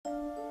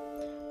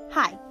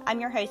Hi, I'm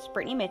your host,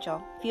 Brittany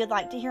Mitchell. If you would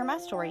like to hear my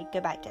story,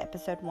 go back to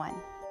episode 1.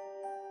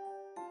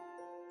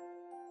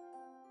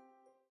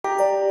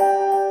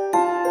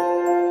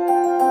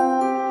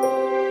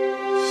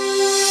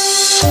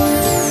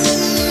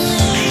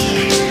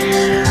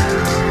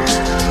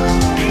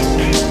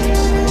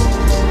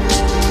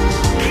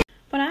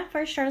 When I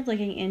first started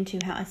looking into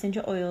how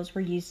essential oils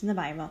were used in the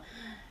Bible,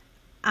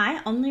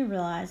 I only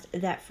realized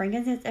that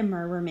frankincense and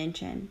myrrh were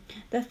mentioned.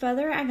 The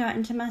further I got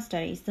into my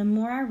studies, the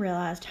more I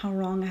realized how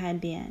wrong I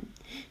had been.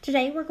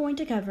 Today we're going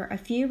to cover a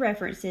few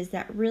references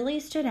that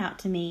really stood out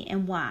to me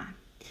and why.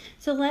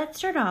 So let's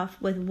start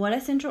off with what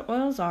essential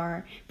oils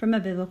are from a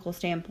biblical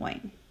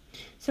standpoint.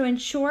 So in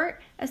short,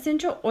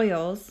 essential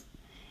oils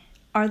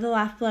are the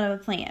lifeblood of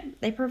a plant.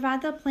 They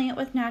provide the plant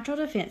with natural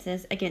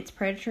defenses against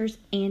predators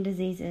and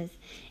diseases.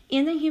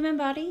 In the human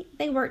body,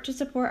 they work to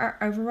support our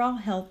overall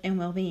health and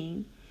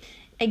well-being.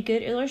 A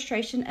good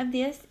illustration of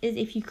this is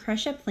if you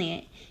crush a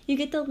plant, you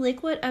get the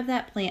liquid of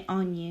that plant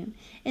on you,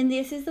 and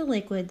this is the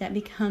liquid that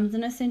becomes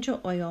an essential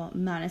oil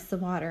minus the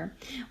water,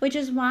 which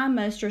is why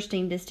most are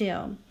steam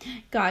distilled.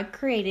 God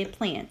created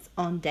plants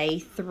on day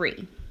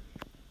 3.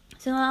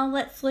 So now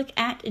let's look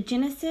at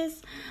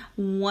Genesis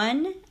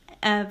 1,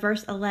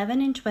 verse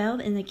 11 and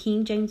 12 in the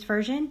King James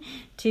Version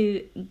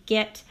to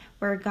get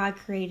where God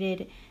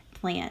created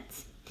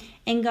plants.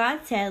 And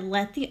God said,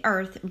 "Let the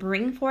earth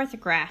bring forth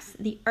grass,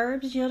 the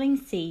herbs yielding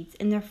seeds,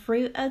 and the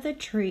fruit of the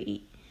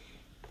trees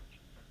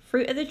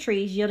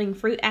yielding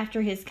fruit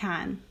after his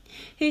kind,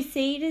 whose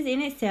seed is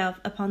in itself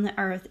upon the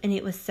earth." And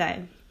it was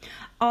so.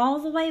 All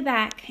the way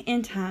back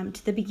in time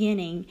to the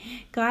beginning,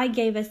 God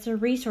gave us the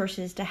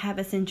resources to have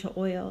essential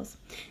oils.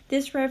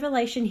 This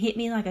revelation hit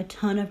me like a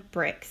ton of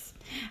bricks.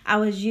 I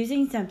was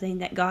using something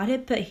that God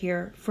had put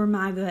here for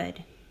my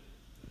good.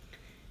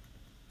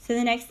 So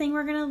the next thing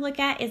we're going to look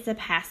at is the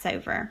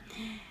Passover.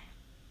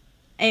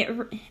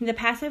 The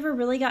Passover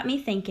really got me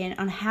thinking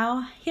on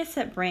how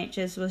hyssop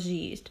branches was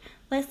used.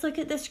 Let's look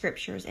at the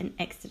scriptures in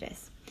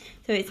Exodus.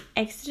 So it's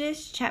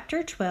Exodus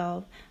chapter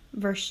 12,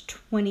 verse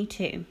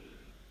 22.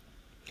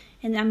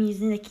 And I'm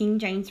using the King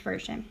James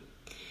Version.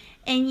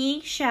 "And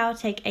ye shall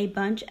take a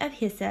bunch of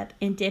hyssop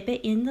and dip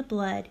it in the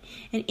blood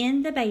and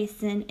in the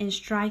basin and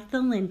strike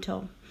the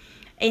lintel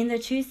and the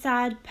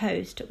 2-side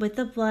post with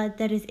the blood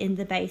that is in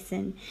the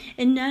basin.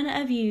 And none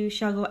of you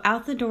shall go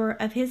out the door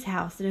of his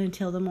house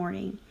until the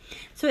morning."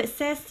 So it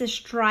says to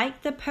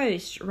strike the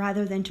post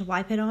rather than to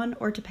wipe it on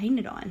or to paint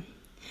it on,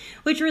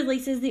 which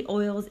releases the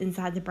oils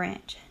inside the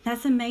branch.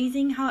 That's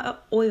amazing how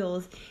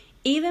oils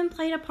even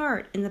played a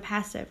part in the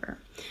Passover.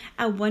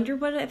 I wonder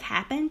what would have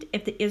happened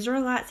if the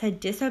Israelites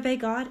had disobeyed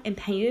God and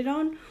painted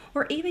on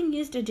or even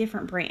used a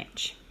different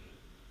branch.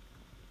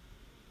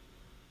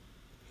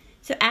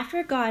 So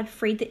after God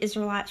freed the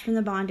Israelites from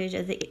the bondage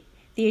of the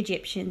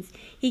Egyptians,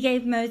 he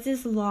gave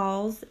Moses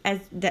laws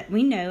that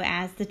we know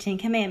as the 10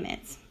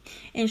 Commandments,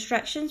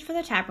 instructions for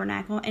the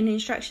tabernacle, and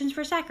instructions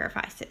for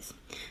sacrifices.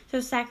 So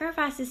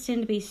sacrifices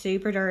tend to be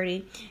super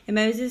dirty, and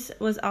Moses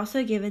was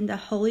also given the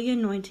holy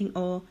anointing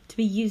oil to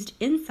be used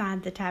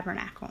inside the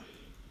tabernacle.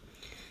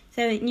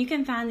 So you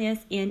can find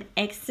this in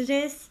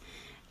Exodus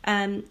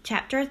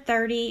chapter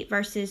 30,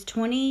 verses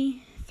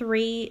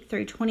 23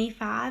 through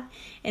 25,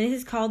 and this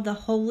is called the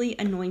holy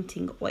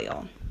anointing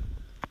oil.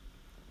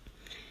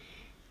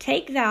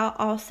 "Take thou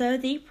also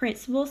the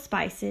principal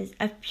spices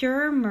of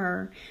pure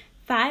myrrh,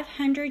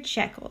 500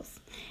 shekels,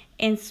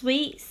 and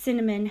sweet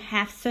cinnamon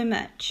half so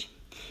much,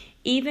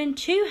 even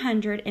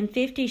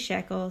 250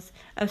 shekels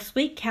of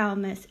sweet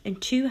calamus,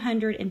 and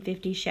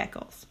 250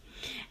 shekels,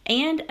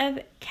 and of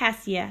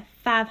cassia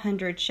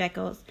 500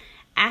 shekels,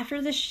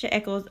 after the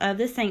shekels of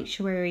the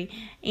sanctuary,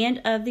 and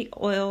of the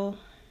oil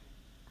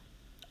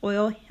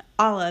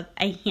olive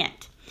a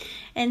hint.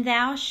 And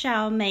thou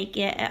shalt make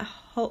it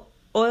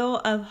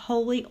oil of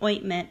holy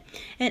ointment,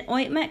 an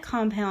ointment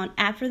compound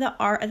after the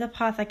art of the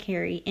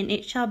apothecary, and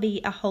it shall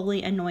be a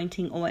holy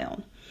anointing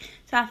oil."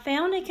 So I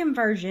found a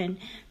conversion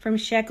from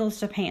shekels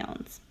to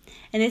pounds,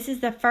 and this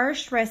is the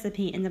first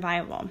recipe in the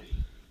Bible.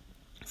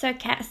 So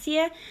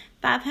cassia,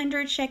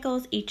 500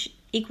 shekels each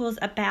equals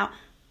about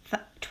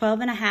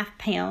 12.5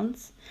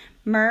 pounds.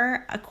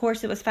 Myrrh, of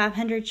course, it was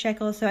 500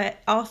 shekels, so it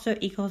also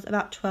equals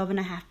about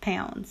 12.5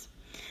 pounds.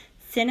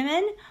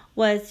 Cinnamon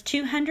was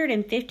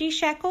 250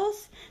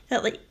 shekels,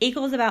 so it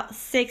equals about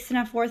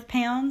 6.25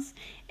 pounds.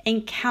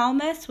 And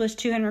calamus was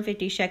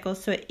 250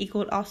 shekels, so it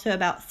equaled also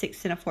about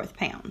 6.25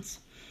 pounds.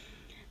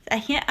 A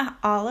hint of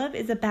olive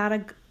is about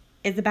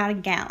a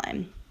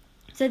gallon.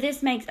 So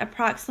this makes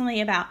approximately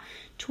about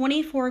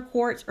 24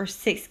 quarts or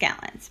 6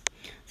 gallons.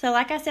 So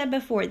like I said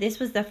before, this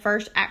was the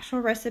first actual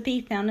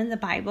recipe found in the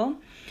Bible.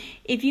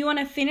 If you want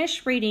to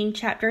finish reading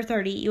chapter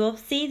 30, you will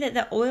see that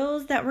the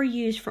oils that were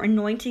used for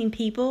anointing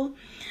people,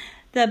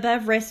 the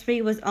above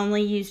recipe was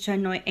only used to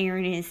anoint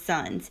Aaron and his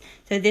sons.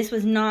 So this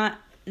was not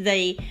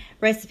the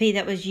recipe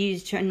that was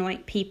used to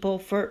anoint people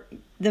for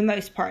the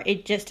most part.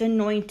 It just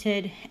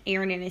anointed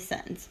Aaron and his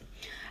sons.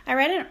 I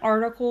read an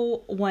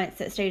article once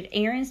that stated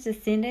Aaron's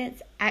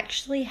descendants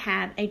actually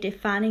had a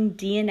defining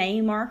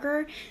DNA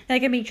marker that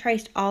can be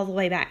traced all the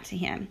way back to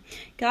him.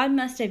 God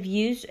must have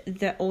used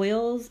the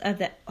oils of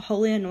the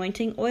holy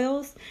anointing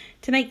oils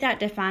to make that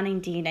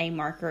defining DNA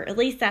marker. At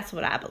least that's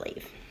what I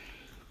believe.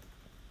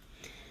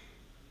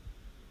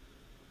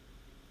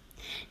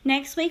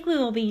 Next week, we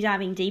will be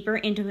diving deeper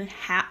into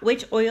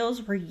which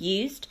oils were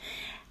used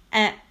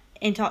and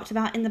talked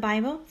about in the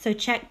Bible. So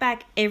check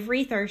back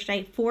every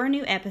Thursday for a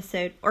new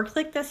episode, or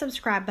click the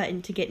subscribe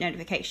button to get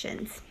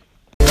notifications.